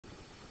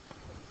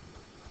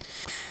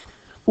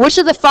Which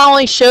of the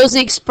following shows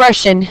the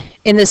expression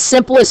in the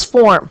simplest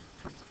form?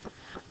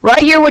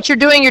 Right here, what you're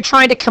doing, you're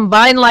trying to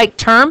combine like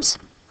terms.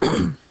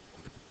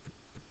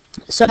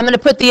 So I'm going to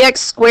put the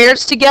x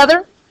squareds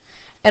together,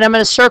 and I'm going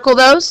to circle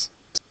those.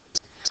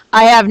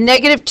 I have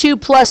negative 2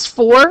 plus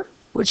 4,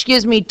 which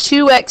gives me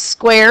 2x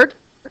squared.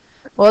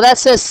 Well, that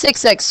says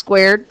 6x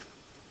squared.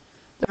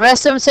 The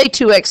rest of them say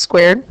 2x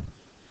squared.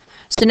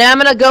 So now I'm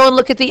going to go and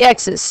look at the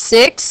x's.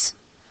 6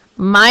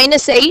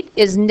 minus 8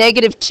 is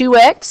negative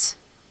 2x.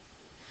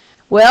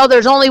 Well,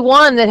 there's only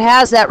one that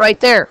has that right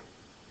there.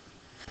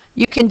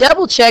 You can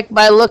double check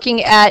by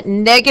looking at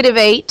negative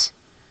 8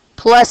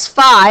 plus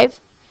 5,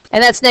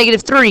 and that's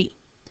negative 3.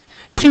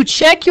 To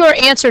check your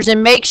answers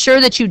and make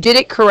sure that you did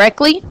it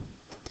correctly,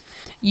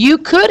 you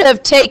could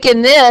have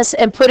taken this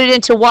and put it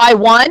into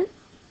y1,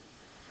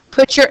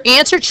 put your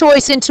answer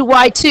choice into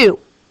y2.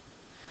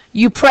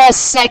 You press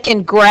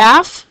second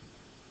graph,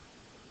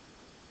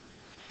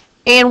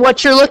 and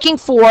what you're looking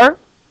for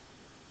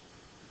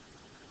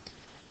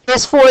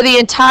is for the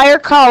entire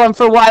column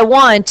for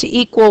y1 to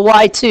equal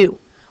y2.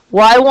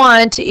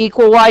 y1 to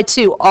equal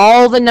y2,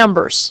 all the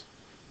numbers.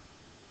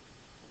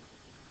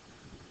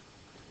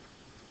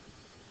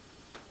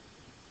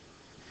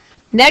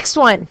 Next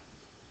one.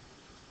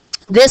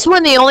 This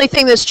one, the only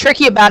thing that's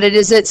tricky about it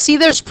is that, see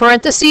there's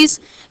parentheses?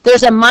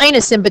 There's a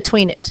minus in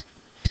between it.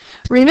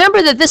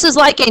 Remember that this is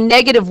like a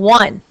negative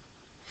 1.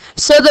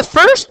 So the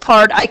first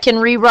part I can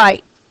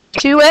rewrite.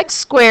 2x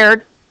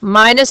squared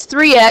minus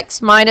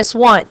 3x minus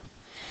 1.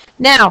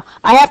 Now,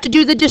 I have to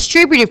do the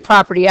distributive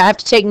property. I have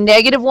to take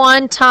negative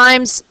 1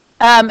 times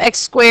x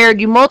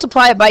squared. You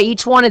multiply it by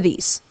each one of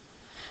these.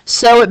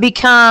 So it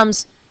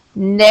becomes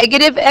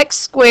negative x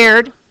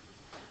squared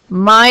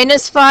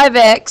minus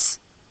 5x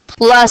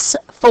plus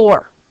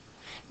 4.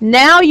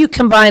 Now you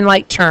combine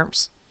like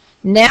terms.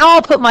 Now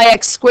I'll put my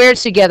x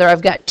squareds together.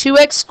 I've got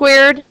 2x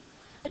squared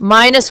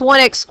minus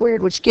 1x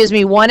squared, which gives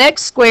me 1x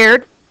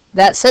squared.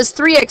 That says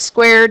 3x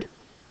squared.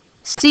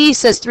 C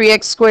says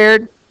 3x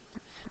squared.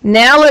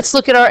 Now let's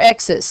look at our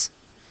x's.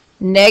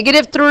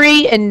 Negative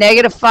 3 and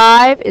negative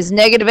 5 is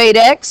negative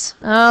 8x.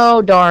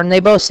 Oh, darn,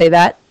 they both say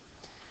that.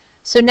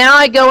 So now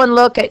I go and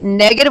look at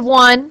negative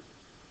 1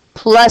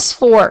 plus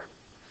 4.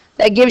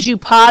 That gives you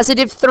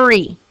positive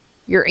 3.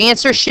 Your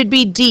answer should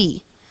be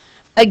D.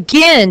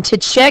 Again, to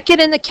check it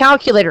in the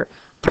calculator,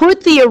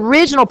 put the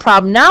original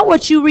problem, not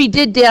what you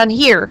redid down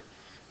here.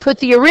 Put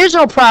the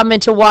original problem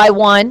into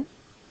y1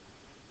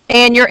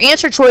 and your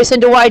answer choice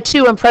into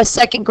y2 and press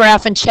second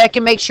graph and check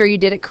and make sure you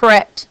did it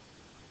correct.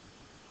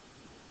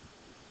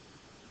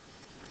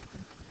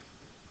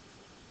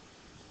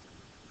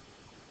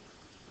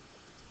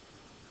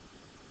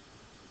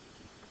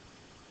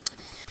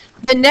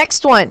 The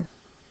next one.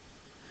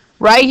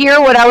 Right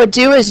here, what I would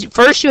do is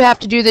first you have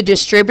to do the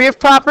distributive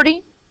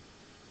property.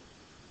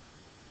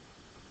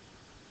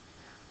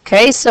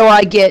 Okay, so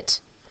I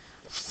get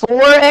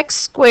 4x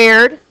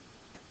squared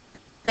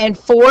and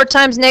 4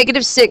 times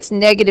negative 6,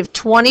 negative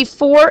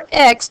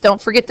 24x. Don't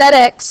forget that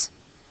x.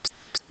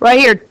 Right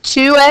here,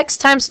 2x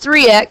times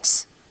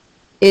 3x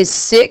is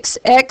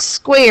 6x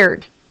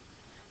squared.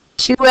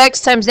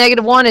 2x times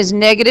negative 1 is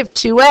negative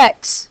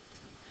 2x.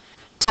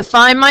 To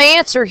find my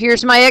answer,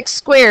 here's my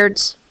x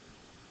squareds.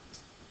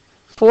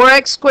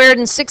 4x squared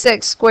and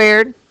 6x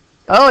squared.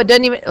 Oh, it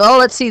doesn't even, oh,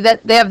 let's see,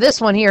 that they have this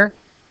one here.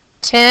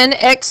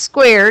 10x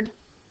squared.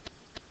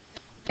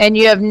 And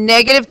you have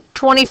negative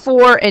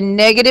 24 and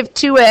negative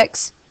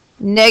 2x,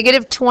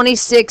 negative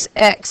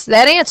 26x.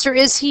 That answer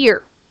is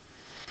here.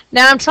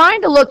 Now I'm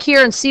trying to look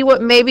here and see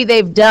what maybe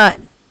they've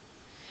done.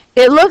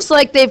 It looks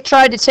like they've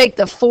tried to take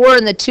the 4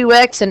 and the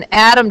 2x and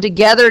add them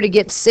together to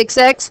get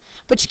 6x,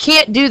 but you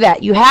can't do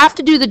that. You have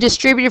to do the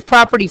distributive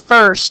property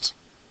first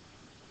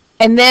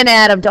and then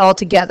add them all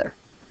together.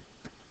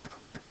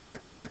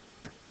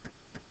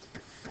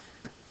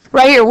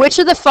 Right here, which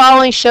of the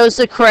following shows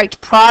the correct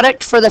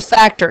product for the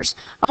factors?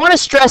 I want to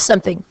stress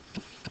something.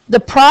 The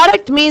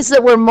product means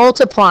that we're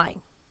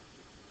multiplying.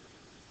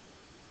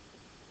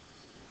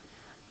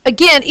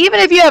 Again, even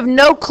if you have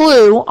no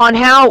clue on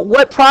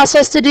what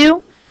process to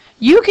do,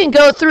 you can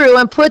go through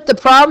and put the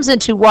problems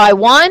into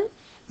y1,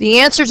 the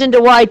answers into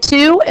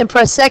y2, and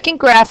press second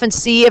graph and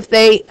see if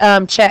they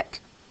check.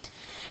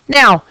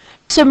 Now,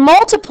 to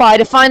multiply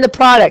to find the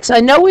products,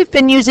 I know we've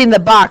been using the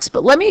box,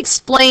 but let me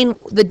explain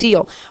the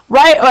deal.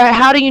 Right, or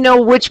how do you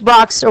know which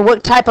box or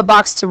what type of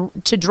box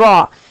to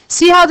draw?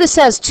 See how this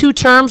has two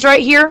terms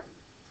right here?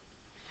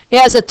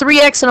 It has a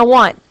 3x and a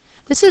 1.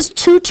 This is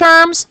 2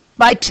 terms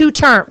by 2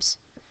 terms.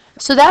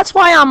 So that's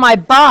why on my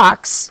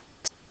box,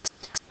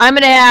 I'm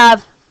going to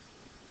have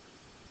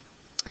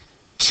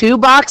 2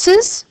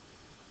 boxes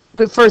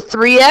for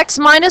 3x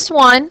minus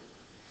 1,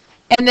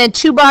 and then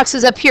 2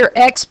 boxes up here,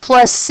 x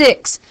plus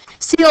 6.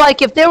 See,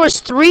 like if there was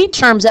 3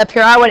 terms up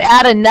here, I would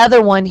add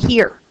another one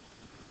here.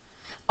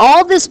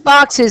 All this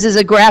box is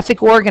a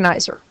graphic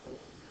organizer.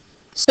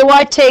 So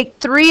I take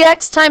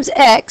 3x times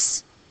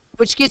x,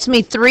 which gets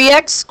me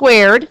 3x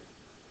squared.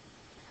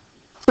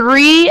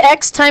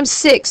 3x times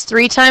 6.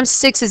 3 times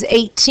 6 is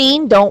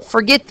 18. Don't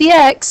forget the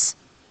x.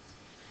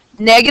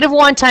 negative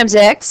 1 times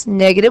x,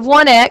 negative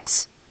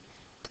 1x.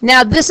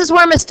 Now this is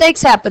where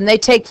mistakes happen. They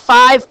take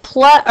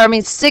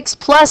 6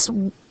 plus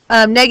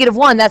negative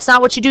 1. That's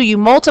not what you do. You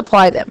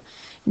multiply them.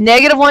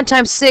 Negative 1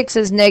 times 6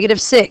 is negative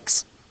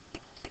 6.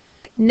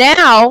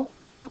 Now,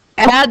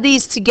 add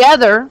these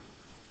together.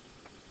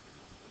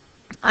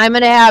 I'm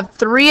going to have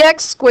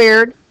 3x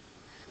squared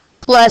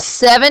plus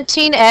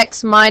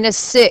 17x minus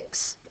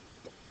 6.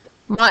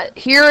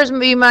 Here is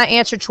my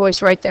answer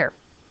choice right there.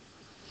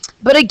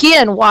 But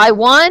again,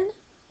 y1,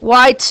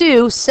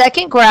 y2,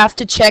 second graph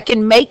to check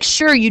and make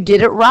sure you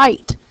did it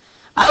right.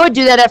 I would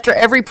do that after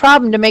every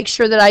problem to make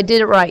sure that I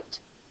did it right.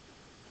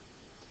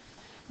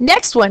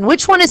 Next one,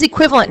 which one is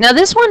equivalent? Now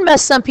this one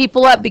messed some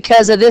people up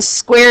because of this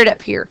squared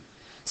up here.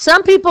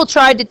 Some people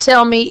tried to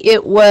tell me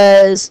it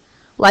was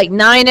like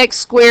 9x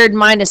squared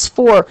minus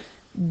 4.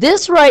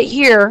 This right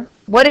here,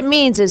 what it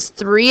means is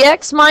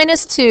 3x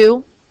minus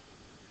 2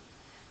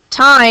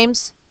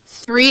 times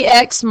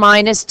 3x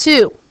minus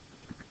 2.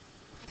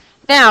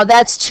 Now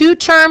that's 2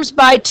 terms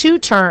by 2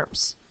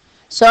 terms.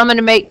 So I'm going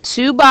to make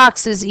 2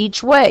 boxes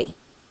each way.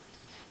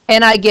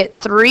 And I get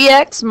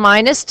 3x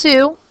minus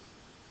 2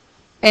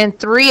 and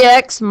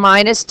 3x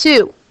minus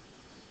 2.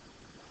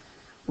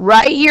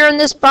 Right here in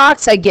this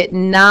box I get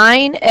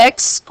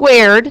 9x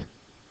squared.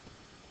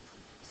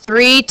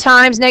 3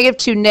 times negative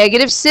 2,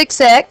 negative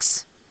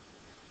 6x.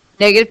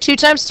 Negative 2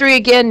 times 3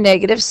 again,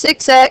 negative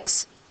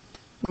 6x.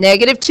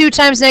 Negative 2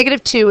 times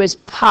negative 2 is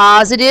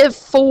positive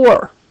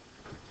 4.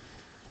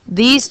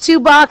 These two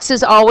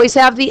boxes always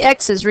have the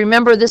x's.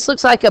 Remember, this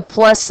looks like a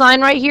plus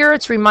sign right here.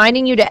 It's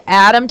reminding you to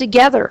add them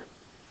together.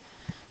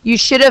 You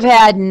should have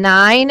had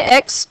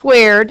 9x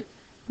squared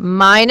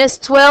minus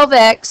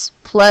 12x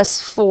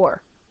plus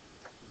 4.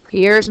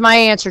 Here's my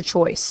answer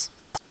choice.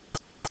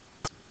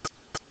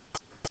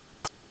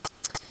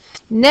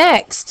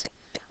 Next,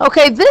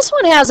 okay, this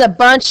one has a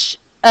bunch,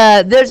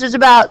 there's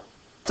about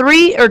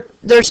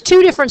there's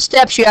 2 different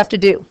steps you have to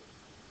do,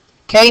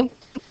 okay?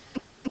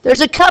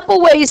 There's a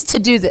couple ways to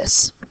do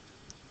this.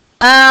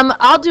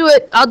 I'll do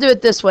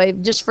it this way,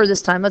 just for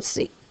this time. Let's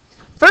see.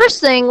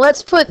 First thing,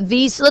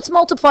 let's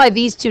multiply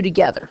these 2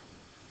 together.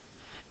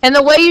 And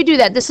the way you do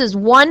that, this is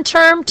 1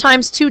 term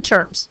times 2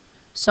 terms.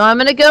 So I'm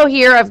going to go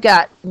here, I've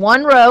got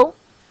 1 row.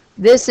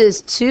 This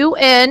is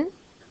 2n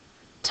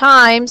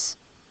times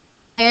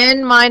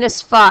n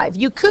minus 5.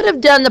 You could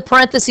have done the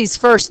parentheses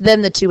first,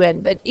 then the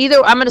 2n, but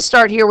either I'm going to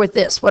start here with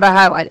this, what I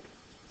highlighted.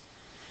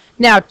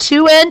 Now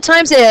 2n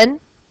times n,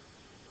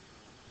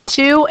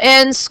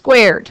 2n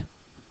squared.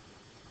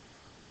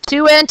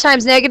 2n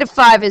times negative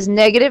 5 is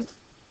negative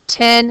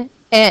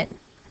 10n.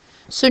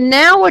 So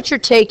now what you're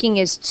taking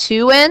is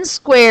 2n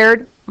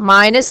squared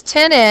minus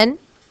 10n,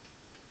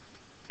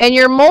 and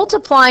you're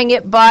multiplying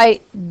it by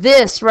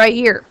this right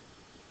here,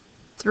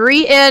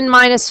 3n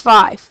minus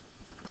 5.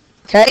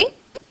 Okay?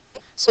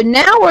 So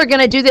now we're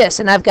going to do this,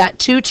 and I've got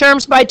 2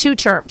 terms by 2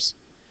 terms.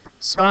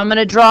 So I'm going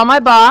to draw my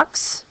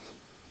box.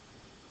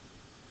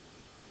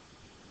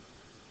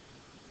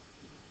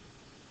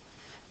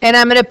 And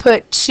I'm going to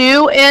put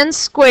 2n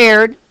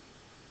squared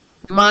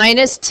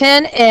minus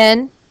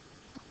 10n,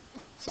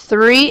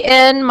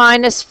 3n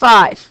minus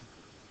 5.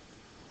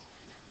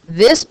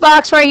 This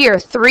box right here,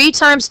 3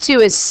 times 2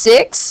 is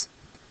 6.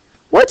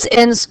 What's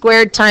n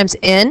squared times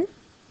n?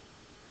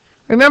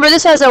 Remember,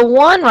 this has a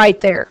 1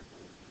 right there.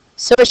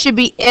 So it should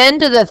be n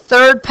to the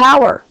 3rd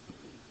power.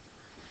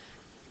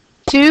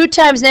 2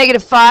 times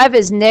negative 5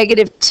 is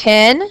negative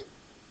 10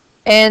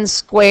 n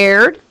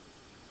squared.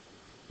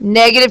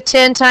 Negative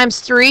 10 times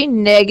 3,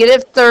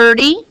 negative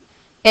 30.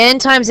 N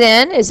times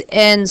n is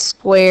n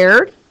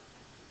squared.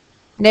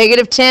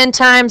 Negative 10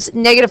 times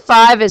negative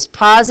 5 is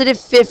positive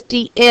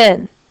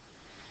 50n.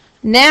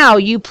 Now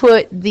you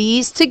put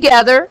these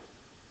together.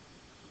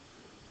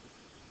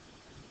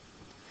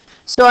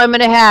 So I'm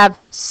going to have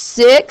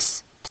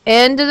 6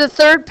 n to the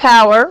 3rd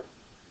power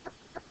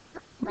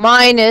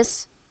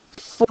minus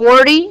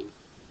 40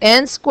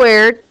 n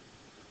squared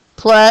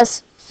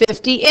plus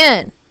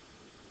 50n.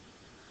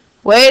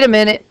 Wait a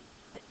minute.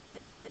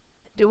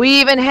 Do we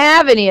even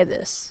have any of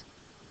this?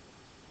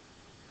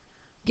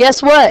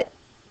 Guess what?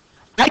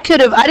 I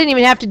didn't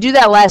even have to do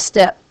that last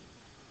step.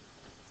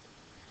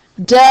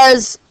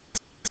 Does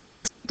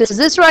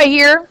this right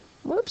here,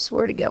 whoops,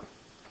 where'd it go?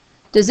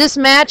 Does this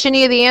match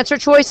any of the answer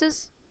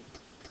choices?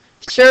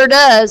 Sure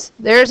does.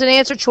 There's an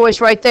answer choice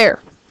right there.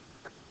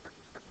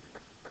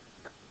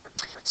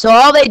 So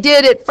all they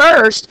did at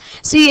first,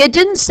 see, it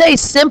didn't say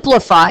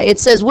simplify. It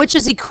says which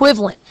is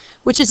equivalent,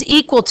 which is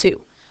equal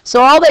to.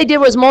 So all they did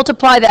was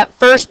multiply that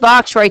first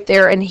box right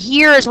there, and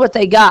here is what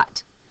they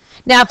got.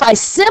 Now if I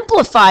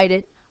simplified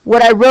it,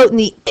 what I wrote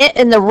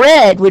in the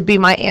red would be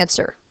my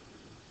answer.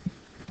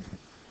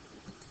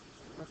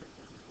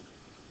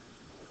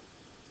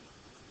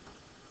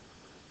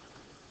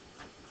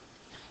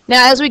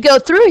 Now as we go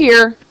through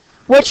here,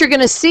 what you're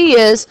going to see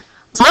is,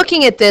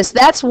 looking at this,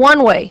 that's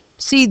one way.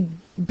 See,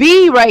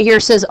 B right here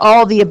says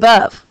all the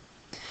above.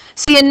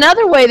 See,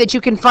 another way that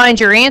you can find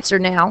your answer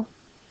now,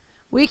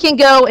 we can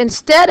go,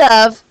 instead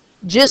of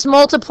just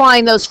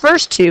multiplying those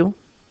first two,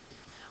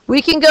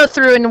 we can go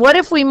through, and what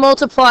if we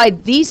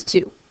multiplied these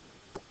two?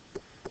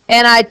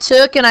 And I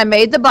took and I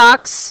made the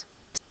box,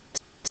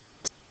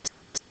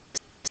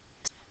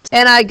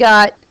 and I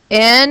got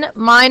n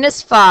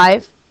minus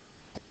 5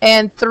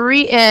 and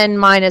 3n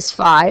minus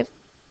 5.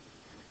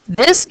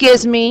 This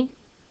gives me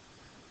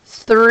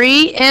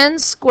 3n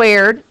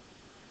squared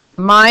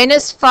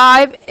minus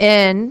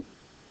 5n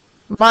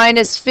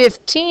minus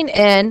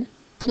 15n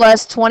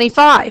plus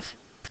 25.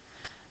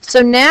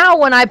 So now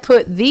when I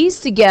put these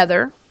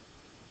together,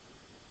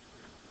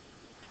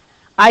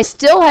 I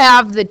still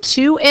have the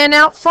 2n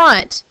out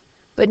front,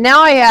 but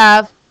now I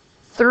have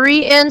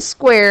 3n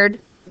squared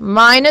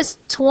minus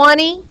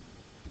 20n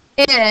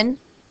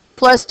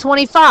plus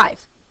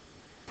 25.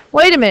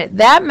 Wait a minute,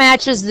 that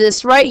matches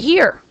this right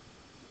here.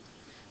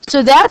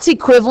 So that's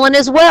equivalent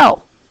as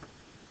well.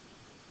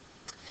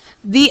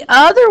 The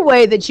other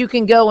way that you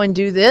can go and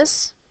do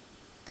this,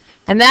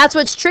 and that's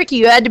what's tricky,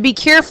 you had to be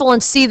careful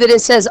and see that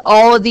it says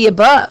all of the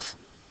above.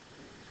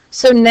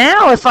 So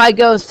now if I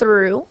go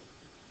through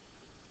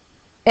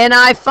and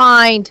I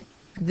find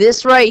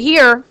this right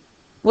here,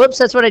 whoops,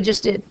 that's what I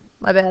just did.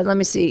 My bad, let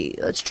me see.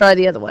 Let's try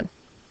the other one.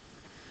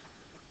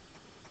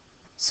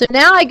 So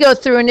now I go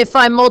through, and if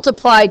I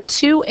multiply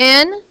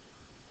 2n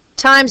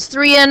times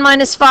 3n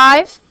minus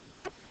 5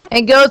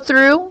 and go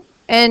through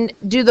and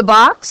do the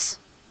box,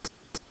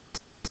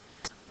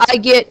 I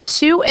get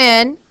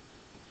 2n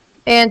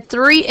and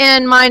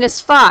 3n minus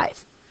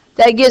 5.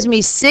 That gives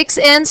me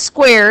 6n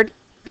squared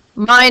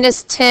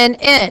minus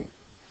 10n.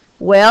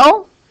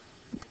 Well,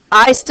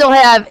 I still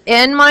have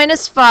n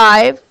minus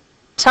 5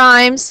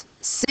 times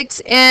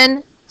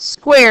 6n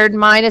squared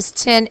minus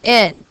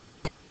 10n.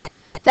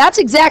 That's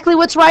exactly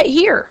what's right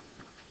here.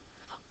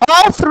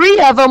 All three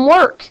of them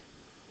work.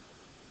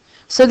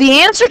 So the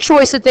answer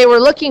choice that they were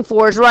looking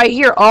for is right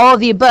here, all of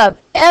the above.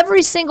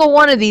 Every single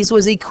one of these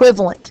was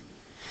equivalent.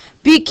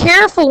 Be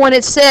careful when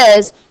it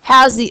says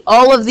has the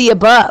all of the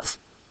above.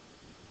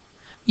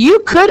 You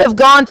could have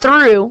gone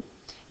through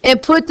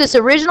and put this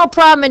original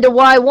problem into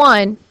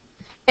Y1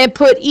 and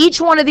put each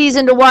one of these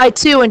into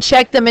Y2 and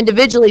check them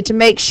individually to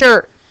make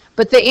sure.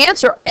 But the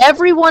answer,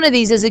 every one of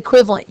these is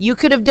equivalent. You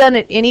could have done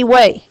it any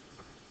way.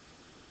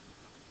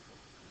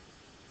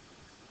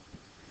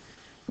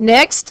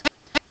 Next,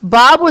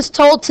 Bob was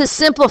told to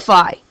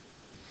simplify.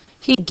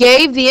 He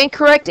gave the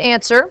incorrect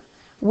answer.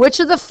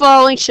 Which of the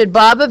following should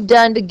Bob have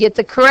done to get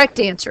the correct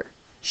answer?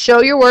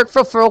 Show your work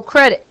for full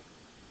credit.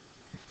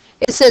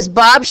 It says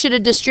Bob should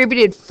have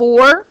distributed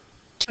 4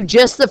 to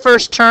just the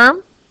first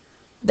term.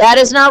 That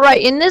is not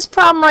right. In this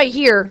problem right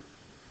here,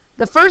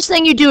 the first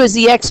thing you do is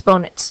the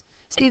exponents.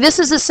 See, this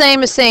is the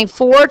same as saying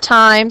 4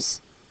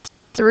 times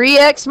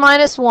 3x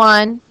minus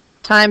 1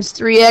 times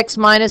 3x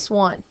minus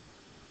 1.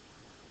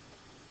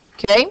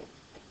 Okay?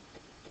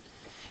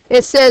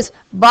 It says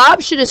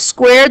Bob should have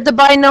squared the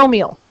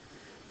binomial.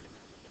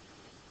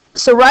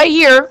 So right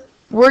here,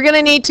 we're going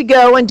to need to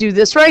go and do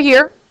this right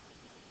here.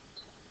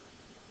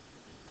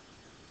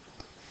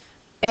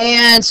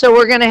 And so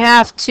we're going to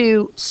have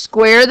to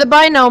square the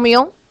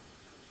binomial.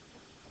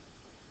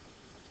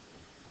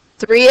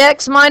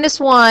 3x minus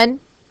 1,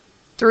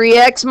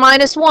 3x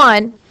minus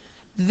 1.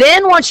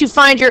 Then once you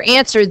find your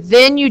answer,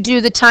 then you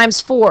do the times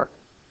 4.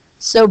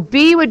 So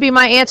B would be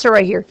my answer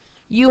right here.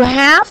 You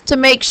have to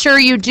make sure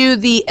you do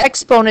the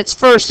exponents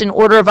first in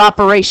order of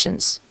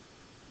operations.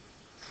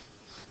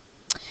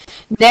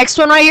 Next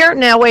one right here.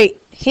 Now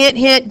wait. Hint,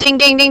 hint, ding,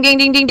 ding, ding, ding,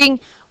 ding, ding, ding.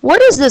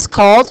 What is this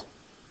called?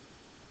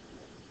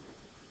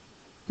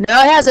 No,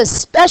 it has a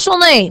special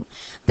name.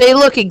 They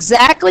look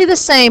exactly the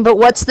same, but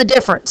what's the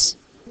difference?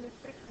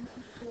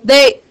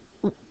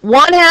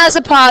 One has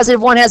a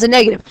positive, one has a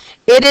negative.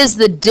 It is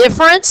the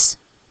difference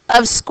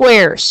of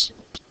squares.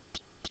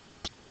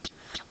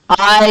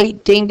 I,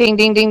 ding, ding,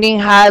 ding, ding, ding,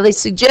 highly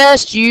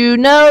suggest you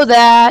know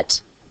that.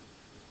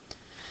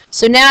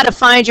 So now to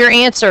find your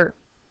answer,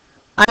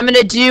 I'm going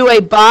to do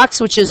a box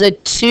which is a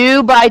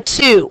 2 by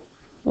 2.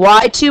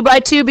 Why 2 by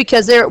 2?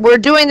 Because we're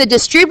doing the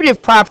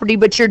distributive property,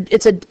 but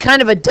it's a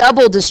kind of a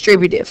double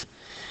distributive.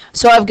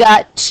 So I've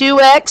got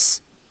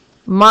 2x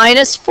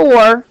minus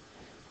 4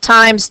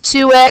 times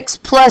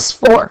 2x plus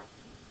 4.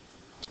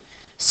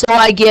 So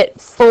I get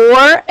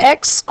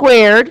 4x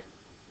squared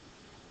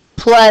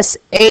plus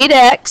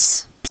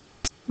 8x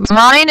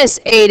minus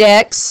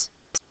 8x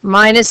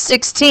minus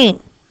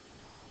 16.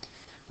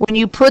 When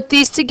you put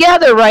these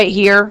together right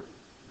here,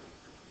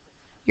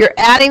 you're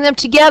adding them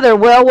together.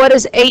 Well, what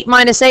is 8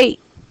 minus 8?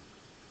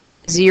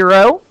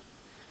 0.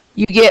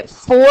 You get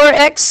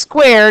 4x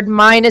squared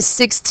minus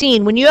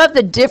 16. When you have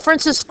the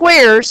difference of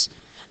squares,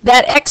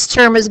 that x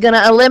term is going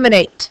to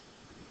eliminate.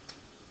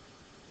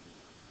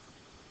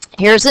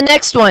 Here's the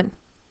next one.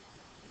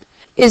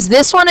 Is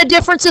this one a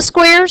difference of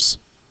squares?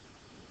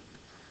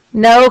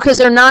 No, because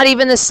they're not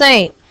even the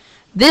same.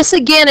 This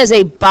again is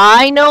a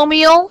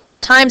binomial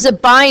times a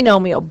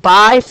binomial.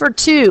 Bi for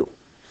 2.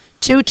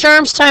 2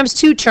 terms times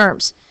 2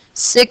 terms.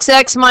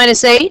 6x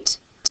minus 8,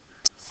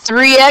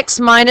 3x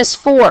minus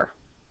 4.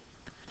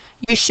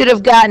 you should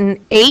have gotten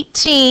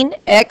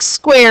 18x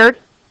squared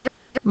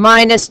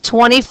minus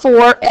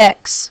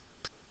 24x.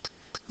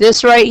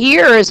 This right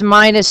here is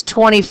minus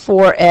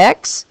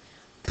 24x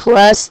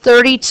plus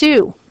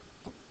 32.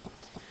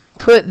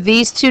 Put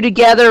these two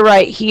together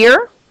right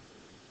here.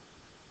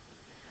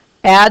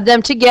 Add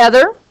them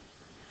together.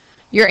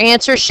 Your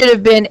answer should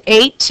have been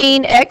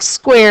 18x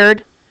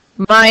squared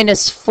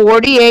minus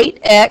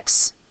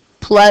 48x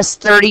plus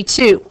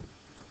 32.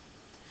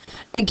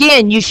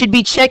 Again, you should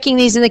be checking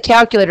these in the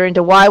calculator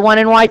into y1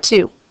 and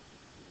y2.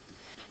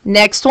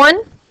 Next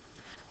one,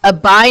 a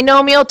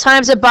binomial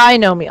times a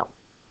binomial.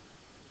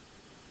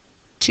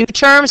 Two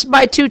terms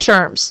by two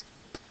terms.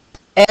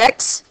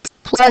 X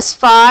plus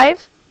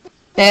 5,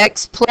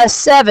 x plus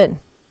 7.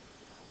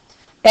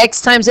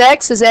 X times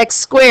x is x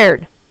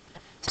squared.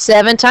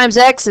 7 times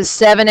x is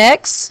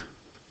 7x,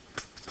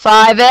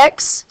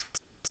 5x,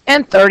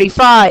 and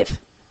 35.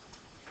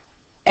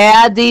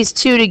 Add these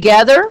two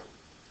together.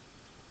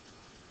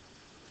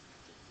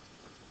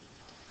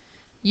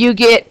 You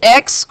get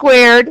x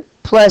squared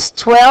plus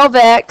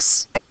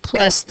 12x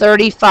plus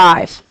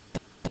 35.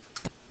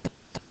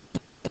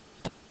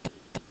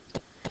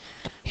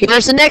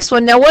 Here's the next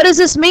one. Now, what does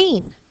this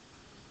mean?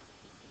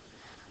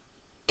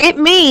 It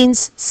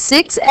means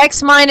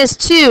 6x minus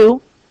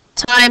 2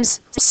 times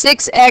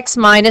 6x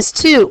minus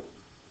 2.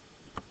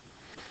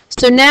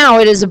 So now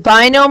it is a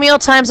binomial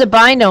times a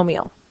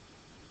binomial.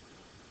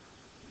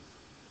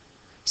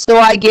 So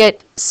I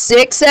get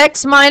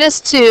 6x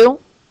minus 2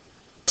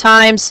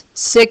 times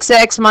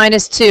 6x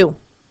minus 2.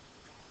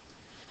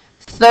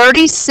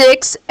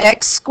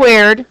 36x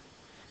squared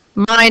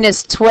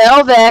minus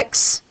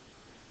 12x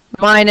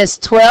minus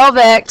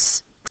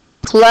 12x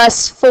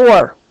plus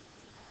 4.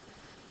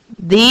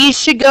 These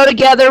should go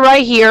together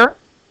right here.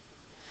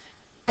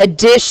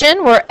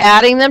 Addition, we're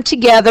adding them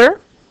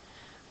together.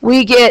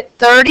 We get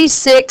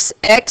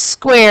 36x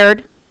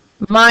squared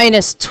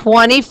minus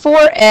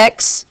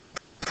 24x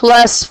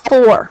plus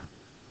 4.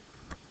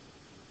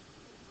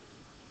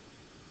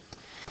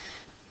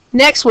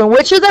 Next one,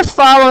 which of the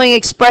following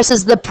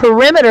expresses the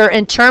perimeter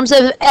in terms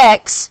of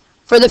x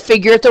for the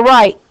figure at the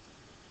right?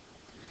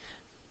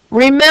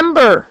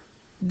 Remember,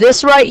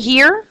 this right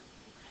here,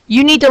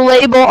 you need to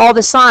label all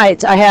the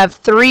sides. I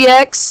have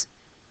 3x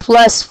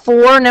plus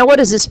 4. Now what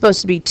is this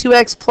supposed to be?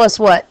 2x plus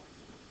what?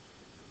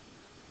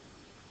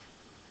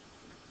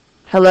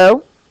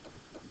 Hello?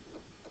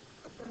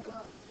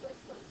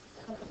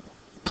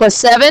 Plus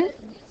 7?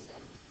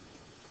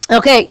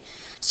 Okay,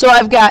 so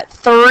I've got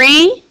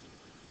 3,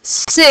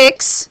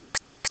 6,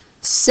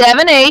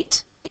 7,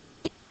 8,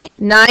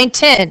 9,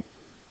 10.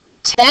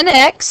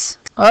 10x.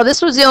 Oh,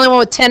 this was the only one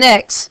with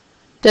 10x.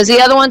 Does the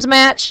other ones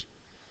match?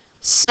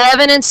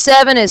 7 and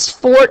 7 is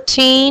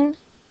 14.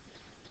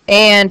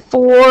 And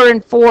 4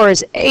 and 4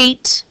 is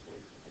 8.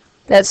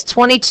 That's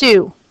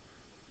 22.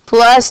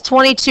 Plus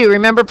 22.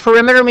 Remember,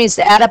 perimeter means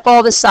to add up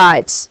all the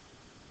sides.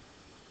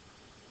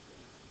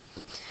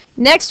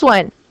 Next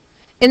one.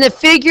 In the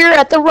figure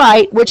at the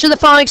right, which of the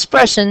following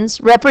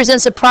expressions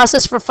represents a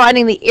process for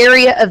finding the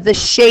area of the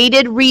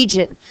shaded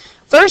region?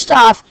 First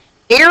off,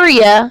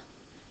 area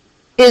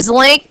is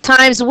length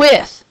times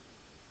width.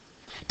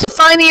 To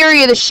find the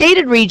area of the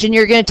shaded region,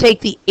 you're going to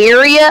take the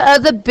area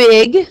of the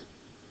big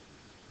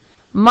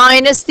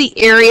minus the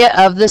area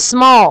of the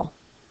small.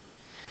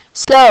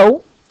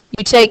 So,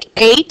 you take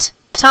 8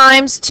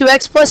 times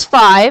 2x plus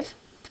 5.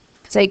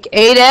 Take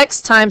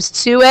 8x times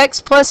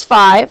 2x plus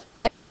 5.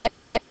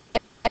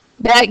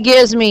 That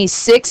gives me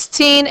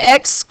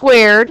 16x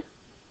squared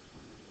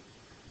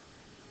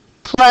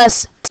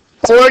plus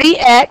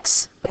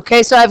 40x.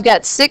 Okay, so I've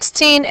got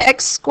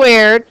 16x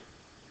squared.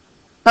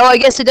 Oh, I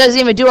guess it doesn't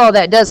even do all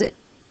that, does it?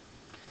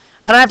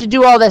 I don't have to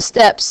do all the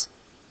steps.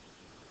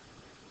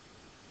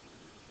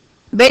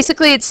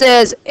 Basically, it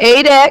says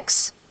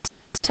 8x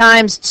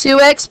times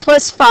 2x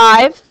plus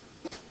 5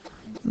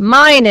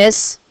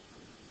 minus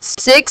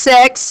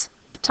 6x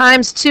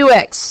times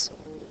 2x.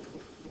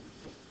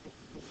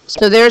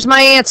 So there's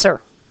my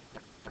answer.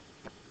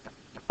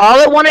 All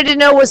it wanted to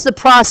know was the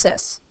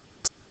process.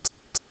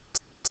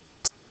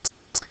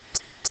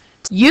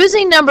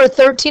 Using number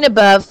 13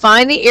 above,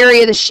 find the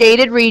area of the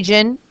shaded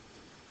region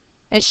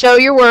and show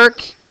your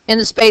work in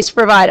the space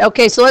provided.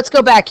 Okay, so let's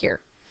go back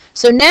here.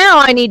 So now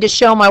I need to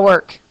show my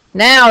work.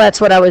 Now that's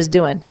what I was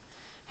doing.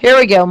 Here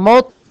we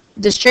go.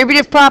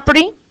 Distributive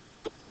property.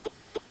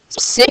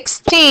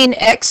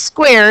 16x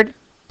squared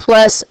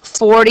plus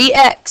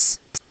 40x.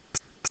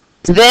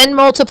 Then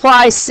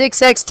multiply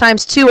 6x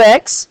times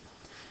 2x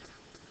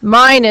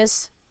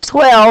minus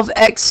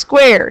 12x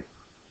squared.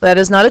 That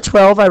is not a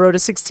 12. I wrote a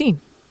 16.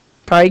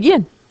 Try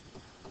again.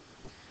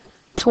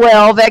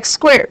 12x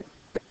squared.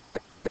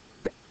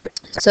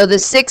 So the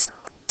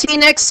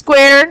 16x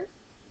squared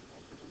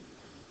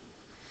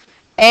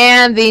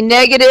and the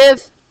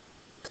negative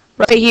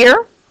right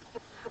here,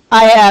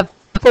 I have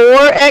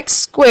 4x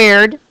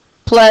squared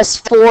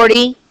plus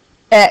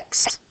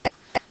 40x.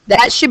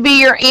 That should be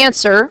your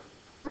answer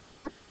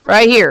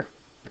right here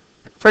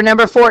for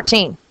number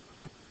 14.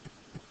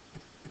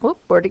 Whoop,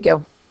 where'd it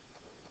go?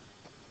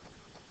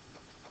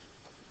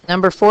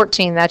 Number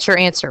 14, that's your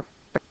answer.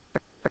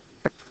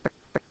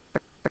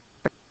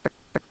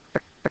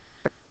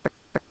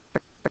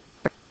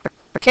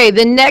 Okay,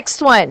 the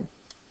next one.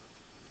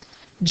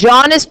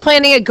 John is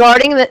planting a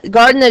garden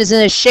that is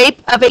in the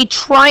shape of a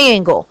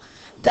triangle.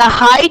 The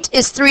height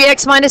is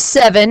 3x minus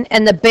 7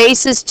 and the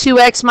base is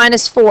 2x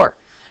minus 4.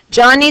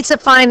 John needs to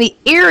find the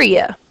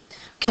area.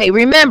 Okay,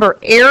 remember,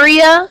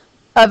 area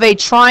of a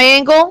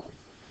triangle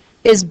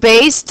is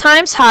base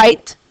times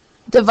height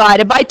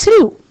divided by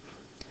 2.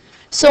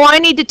 So I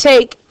need to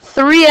take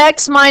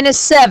 3x minus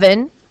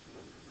 7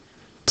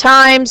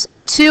 times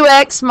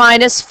 2x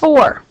minus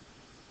 4.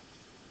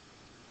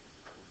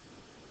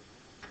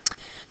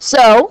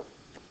 So,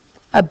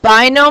 a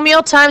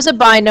binomial times a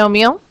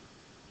binomial,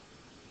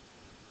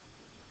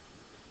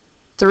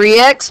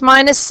 3x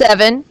minus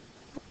 7,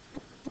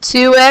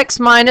 2x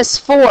minus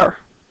 4,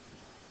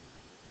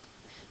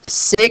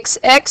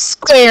 6x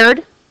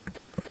squared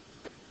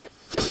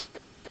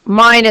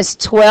minus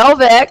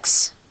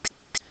 12x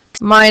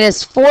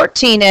minus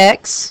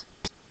 14x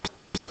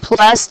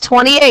plus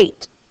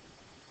 28.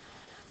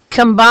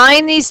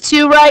 Combine these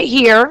two right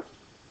here.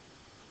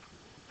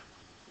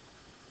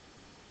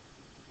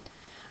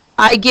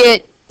 I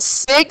get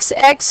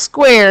 6x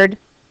squared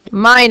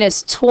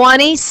minus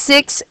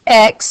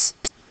 26x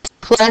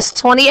plus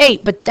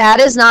 28, but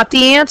that is not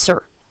the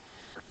answer.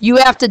 You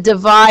have to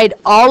divide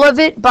all of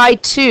it by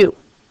 2.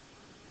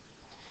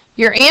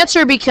 Your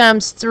answer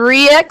becomes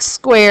 3x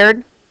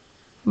squared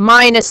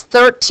minus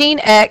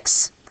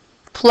 13x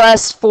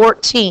plus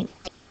 14.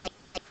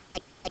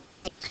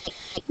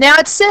 Now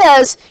it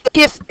says,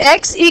 if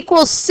x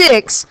equals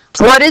 6,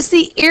 what is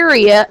the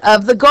area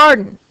of the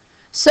garden?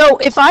 So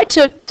if I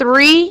took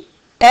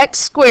 3x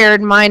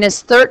squared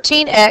minus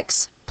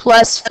 13x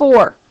plus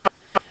 4,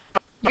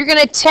 you're going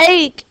to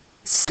take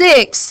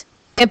 6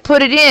 and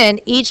put it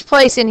in each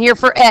place in here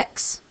for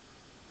x.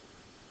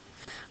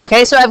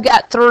 Okay, so I've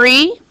got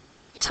 3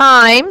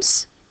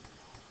 times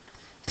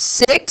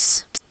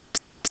 6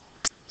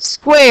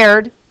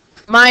 squared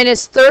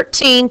minus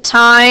 13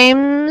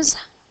 times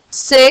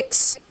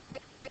 6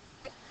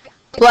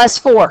 plus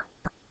 4.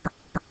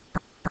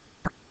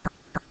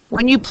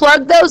 When you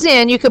plug those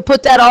in, you could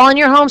put that all on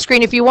your home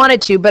screen if you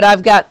wanted to, but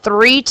I've got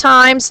 3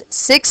 times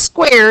 6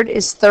 squared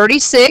is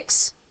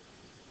 36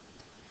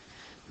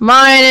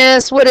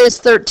 minus, what is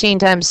 13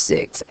 times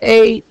 6?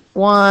 8,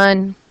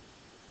 1,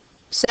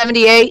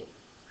 78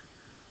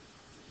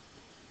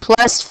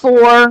 plus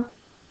 4,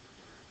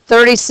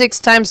 36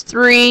 times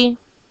 3,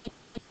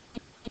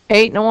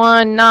 8 and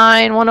 1,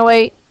 9,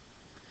 108.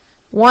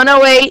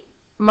 108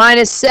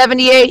 minus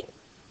 78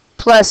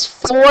 plus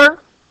 4.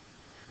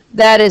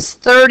 That is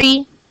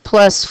 30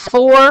 plus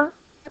 4.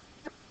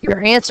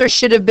 Your answer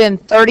should have been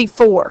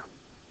 34.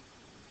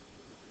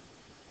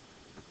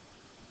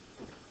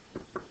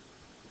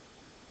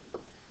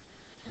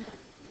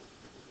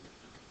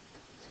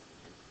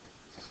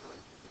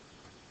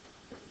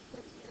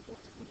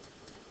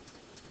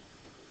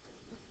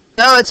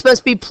 No, it's supposed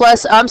to be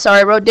plus, I'm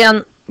sorry, I wrote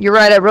down, you're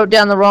right, I wrote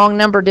down the wrong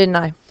number, didn't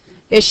I?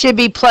 It should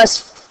be plus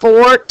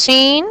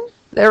 14.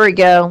 There we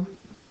go.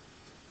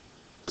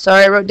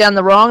 Sorry, I wrote down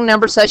the wrong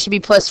number, so that should be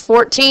plus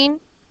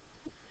 14.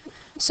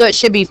 So it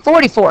should be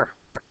 44.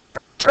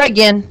 Try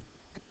again.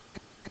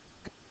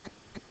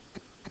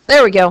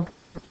 There we go.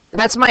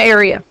 That's my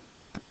area.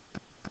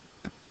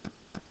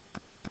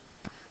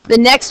 The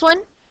next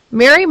one,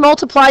 Mary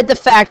multiplied the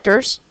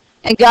factors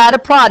and got a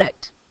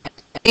product.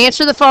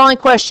 Answer the following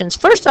questions.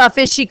 First off,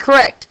 is she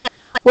correct?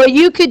 What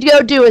you could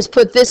go do is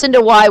put this into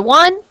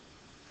y1,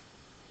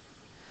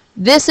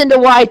 this into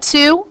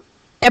y2,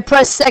 and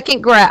press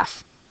second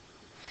graph.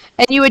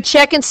 And you would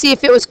check and see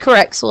if it was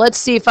correct. So let's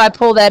see if I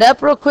pull that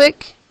up real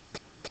quick.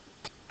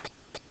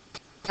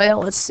 Well,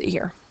 let's see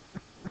here.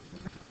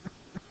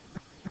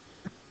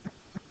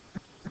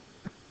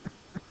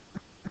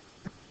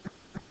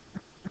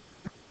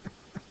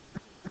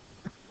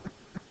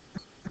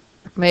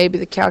 Maybe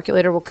the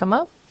calculator will come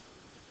up.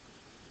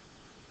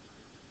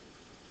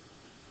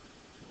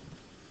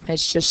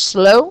 It's just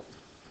slow.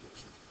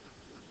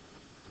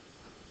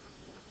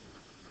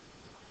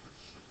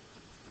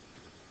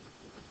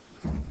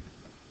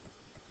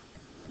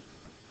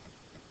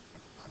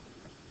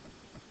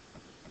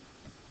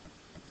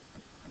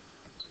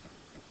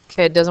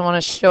 Okay, it doesn't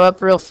want to show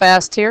up real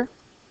fast here.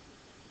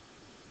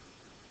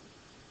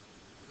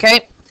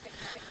 Okay.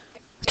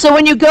 So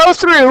when you go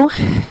through,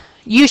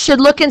 you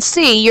should look and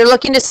see. You're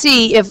looking to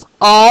see if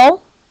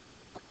all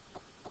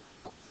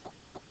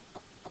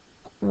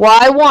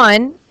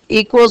y1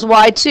 equals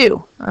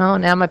y2. Oh,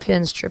 now my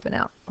pen's tripping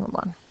out. Hold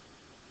on.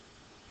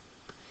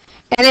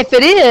 And if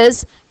it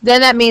is, then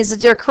that means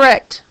that they're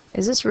correct.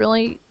 Is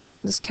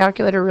this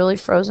calculator really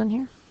frozen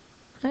here?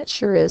 It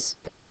sure is.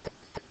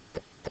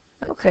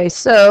 Okay,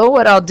 so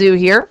what I'll do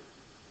here,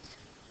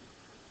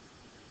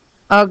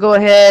 I'll go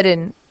ahead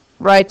and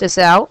write this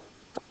out.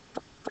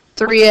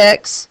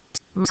 3x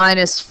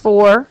minus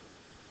 4x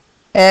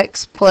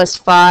plus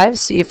 5.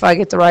 See if I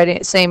get the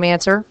same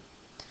answer.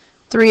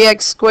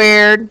 3x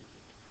squared,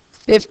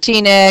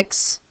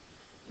 15x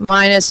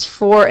minus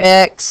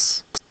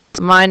 4x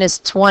minus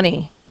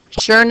 20.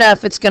 Sure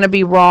enough, it's going to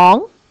be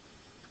wrong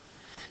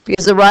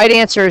because the right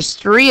answer is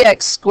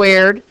 3x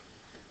squared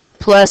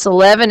plus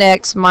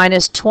 11x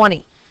minus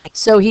 20.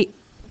 So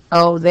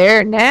oh,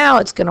 there, now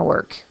it's going to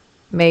work.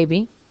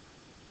 Maybe.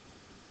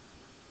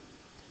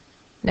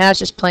 Now it's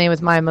just playing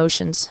with my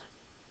emotions.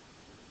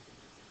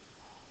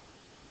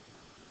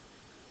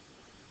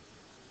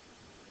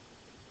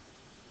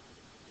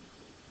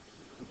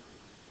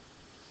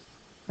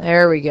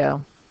 There we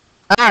go.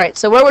 All right,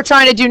 so what we're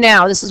trying to do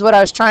now, this is what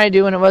I was trying to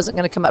do and it wasn't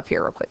going to come up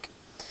here real quick.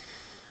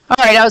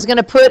 All right, I was going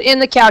to put in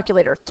the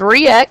calculator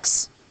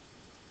 3x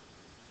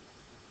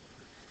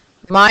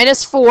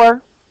minus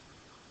 4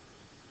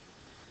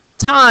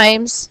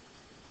 times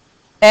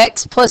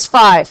x plus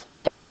 5.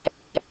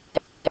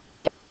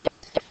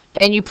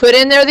 And you put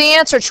in there the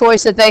answer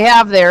choice that they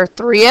have there,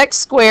 3x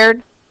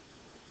squared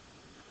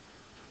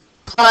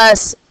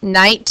plus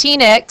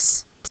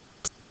 19x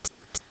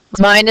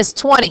minus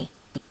 20.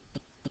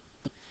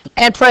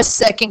 And press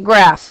second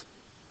graph.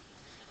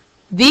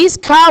 These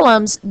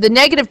columns, the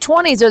negative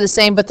 20s are the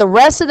same, but the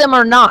rest of them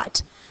are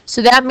not.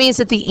 So that means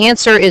that the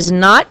answer is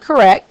not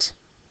correct.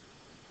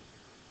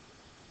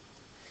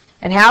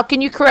 And how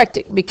can you correct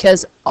it?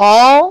 Because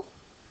all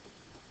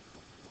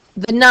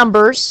the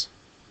numbers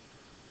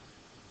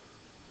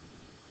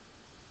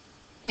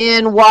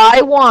in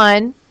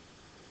y1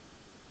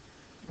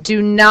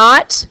 do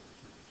not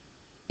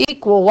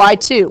equal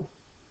y2.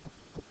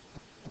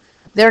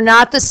 They're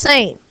not the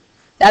same.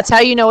 That's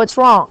how you know it's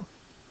wrong.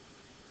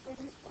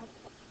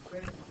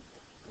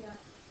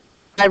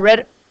 I read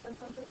it.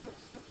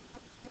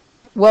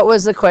 What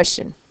was the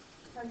question?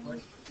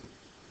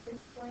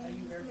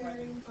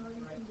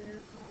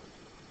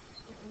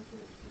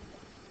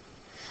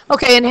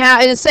 Okay, and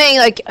how it's saying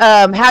like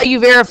how you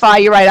verify.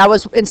 You're right. I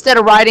was, instead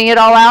of writing it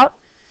all out,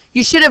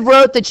 you should have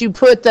wrote that you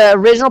put the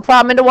original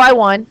problem into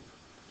y1,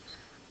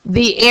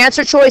 the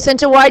answer choice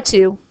into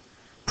y2,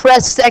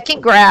 press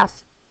second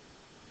graph,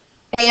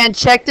 and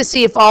check to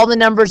see if all the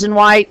numbers in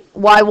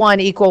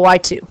y1 equal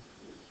y2.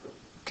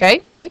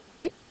 Okay?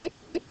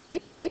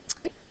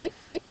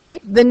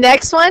 The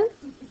next one.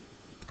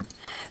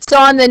 So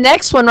on the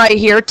next one right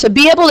here, to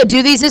be able to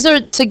do these,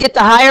 to get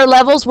the higher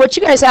levels, what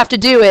you guys have to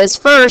do is,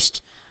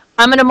 first,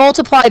 I'm going to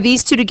multiply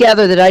these two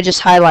together that I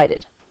just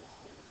highlighted.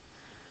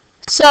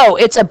 So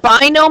it's a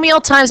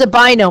binomial times a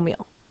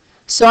binomial.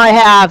 So I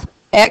have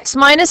x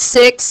minus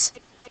 6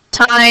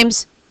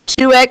 times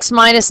 2x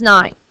minus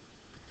 9.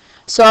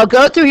 So I'll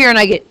go through here and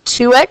I get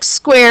 2x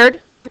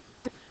squared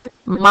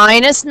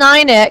minus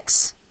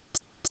 9x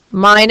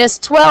minus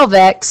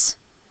 12x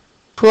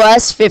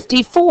plus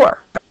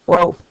 54.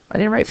 Whoa, I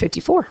didn't write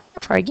 54.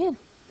 Try again.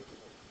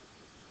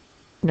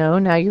 No,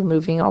 now you're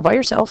moving all by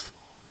yourself.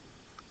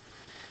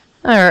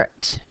 All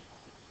right.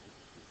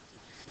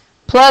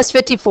 Plus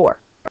 54.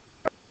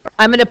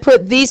 I'm going to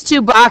put these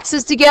two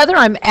boxes together.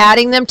 I'm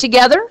adding them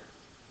together.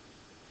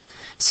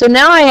 So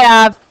now I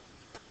have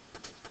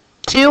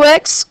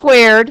 2x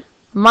squared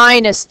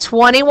minus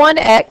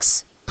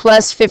 21x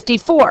plus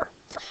 54.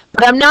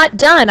 But I'm not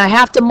done. I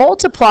have to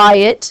multiply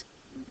it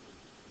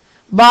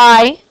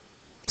by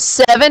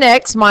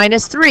 7x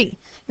minus 3.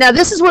 Now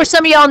this is where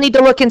some of y'all need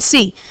to look and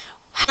see.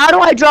 How do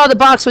I draw the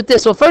box with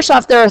this? Well, first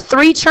off, there are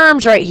 3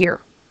 terms right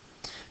here.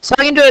 So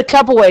I can do it a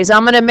couple ways.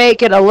 I'm going to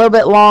make it a little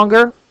bit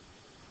longer.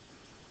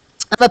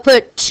 I'm going to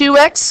put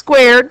 2x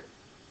squared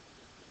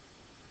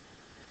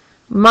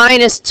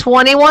minus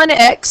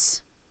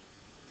 21x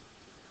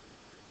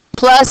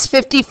plus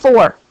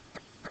 54.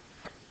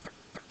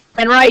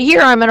 And right here,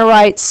 I'm going to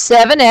write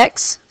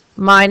 7x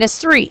minus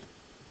 3.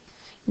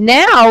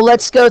 Now,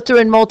 let's go through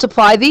and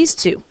multiply these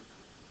two.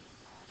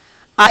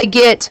 I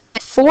get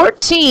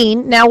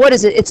 14. Now, what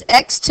is it? It's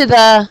x to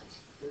the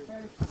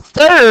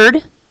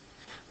third.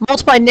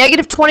 Multiply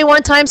negative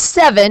 21 times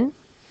 7.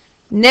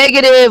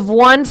 Negative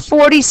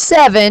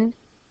 147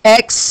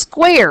 x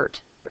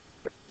squared.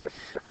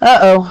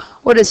 Uh-oh.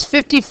 What is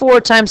 54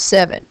 times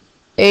 7?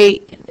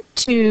 8,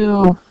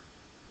 2,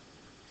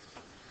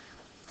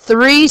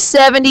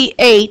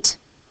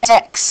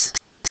 378x.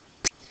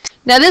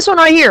 Now this one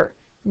right here,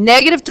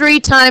 negative 3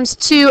 times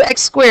 2x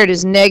squared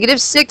is negative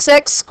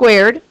 6x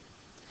squared.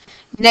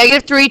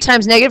 Negative 3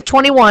 times negative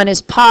 21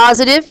 is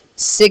positive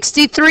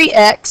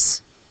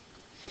 63x.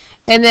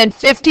 And then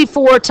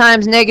 54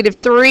 times negative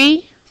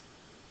 3,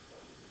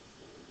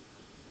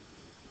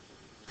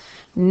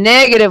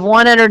 negative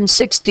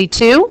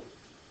 162.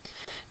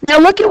 Now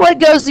look at what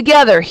goes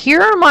together. Here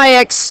are my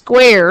x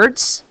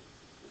squareds.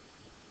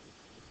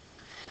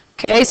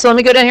 Okay, so let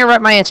me go down here and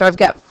write my answer. I've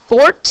got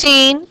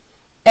 14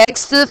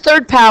 x to the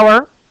third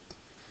power.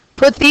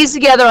 Put these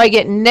together, I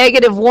get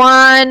negative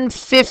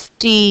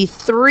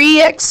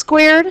 153x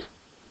squared.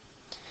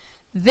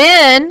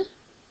 Then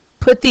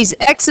put these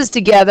x's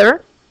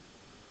together.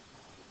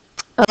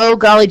 Oh,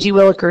 golly gee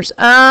willikers.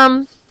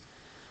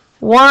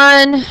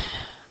 1,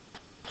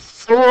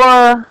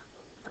 4.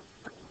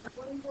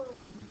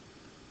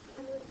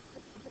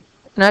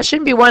 No, it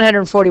shouldn't be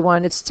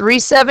 141. It's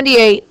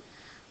 378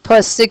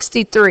 plus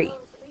 63.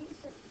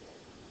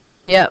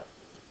 Yep.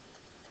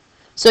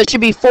 So it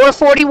should be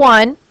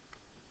 441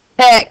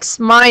 x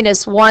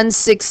minus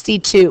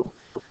 162.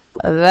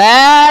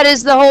 That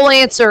is the whole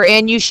answer,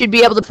 and you should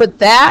be able to put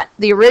that,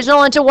 the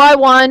original, into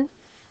y1,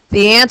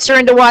 the answer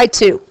into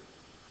y2.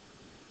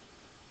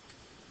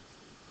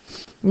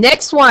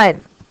 Next one.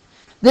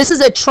 This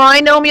is a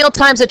trinomial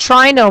times a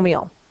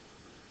trinomial.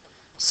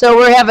 So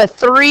we have a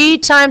 3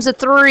 times a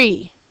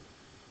 3.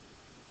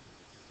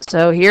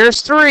 So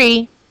here's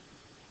 3,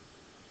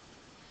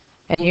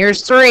 and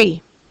here's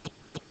 3.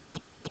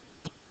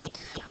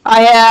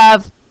 I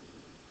have,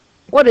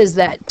 what is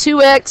that,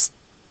 2x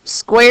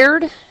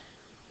squared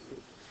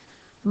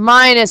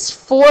minus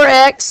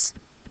 4x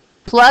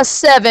plus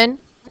 7,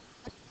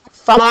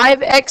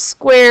 5x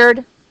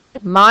squared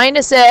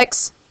minus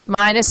x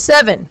minus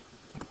 7.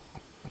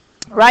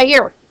 Right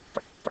here,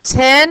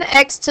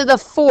 10x to the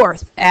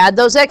 4th, add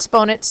those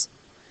exponents,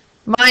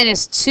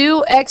 minus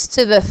 2x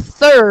to the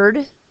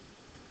 3rd,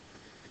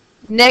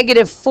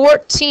 negative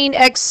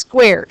 14x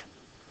squared.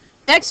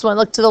 Next one,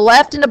 look to the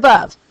left and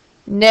above.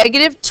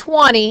 Negative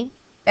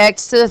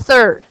 20x to the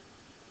 3rd.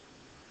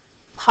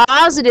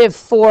 Positive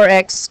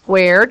 4x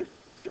squared.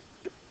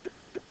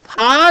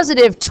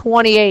 Positive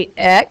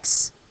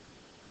 28x.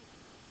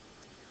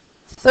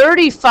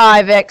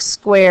 35x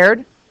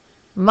squared.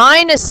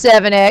 Minus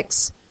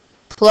 7x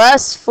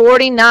plus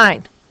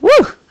 49. Woo!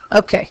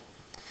 Okay.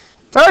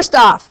 First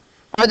off,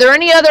 are there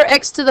any other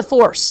x to the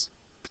 4th?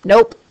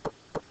 Nope.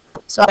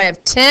 So I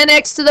have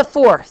 10x to the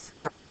 4th.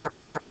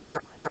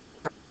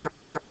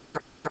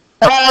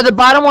 The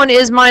bottom one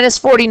is minus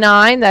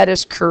 49. That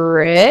is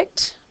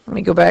correct. Let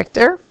me go back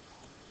there.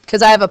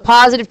 Because I have a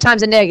positive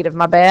times a negative.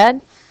 My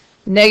bad.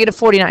 Negative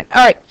 49.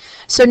 All right.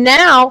 So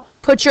now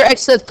put your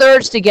x to the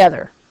 3rds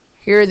together.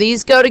 Here,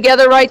 these go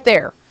together right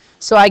there.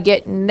 So I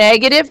get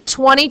negative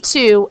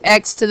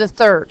 22x to the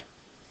 3rd.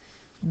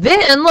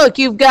 Then, look,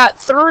 you've got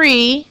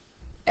 3x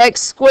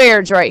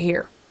squareds right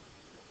here.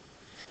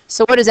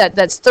 So what is that?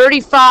 That's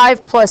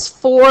 35 plus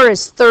 4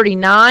 is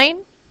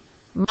 39.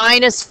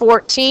 Minus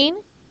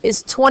 14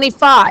 is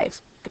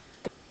 25.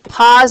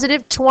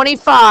 Positive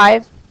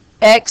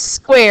 25x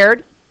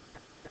squared.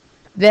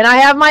 Then I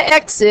have my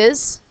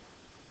x's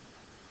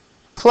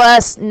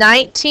plus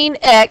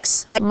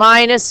 19x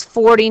minus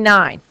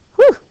 49.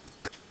 Whew,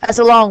 that's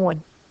a long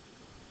one.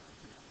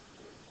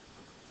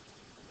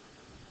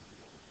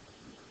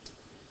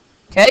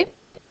 Okay.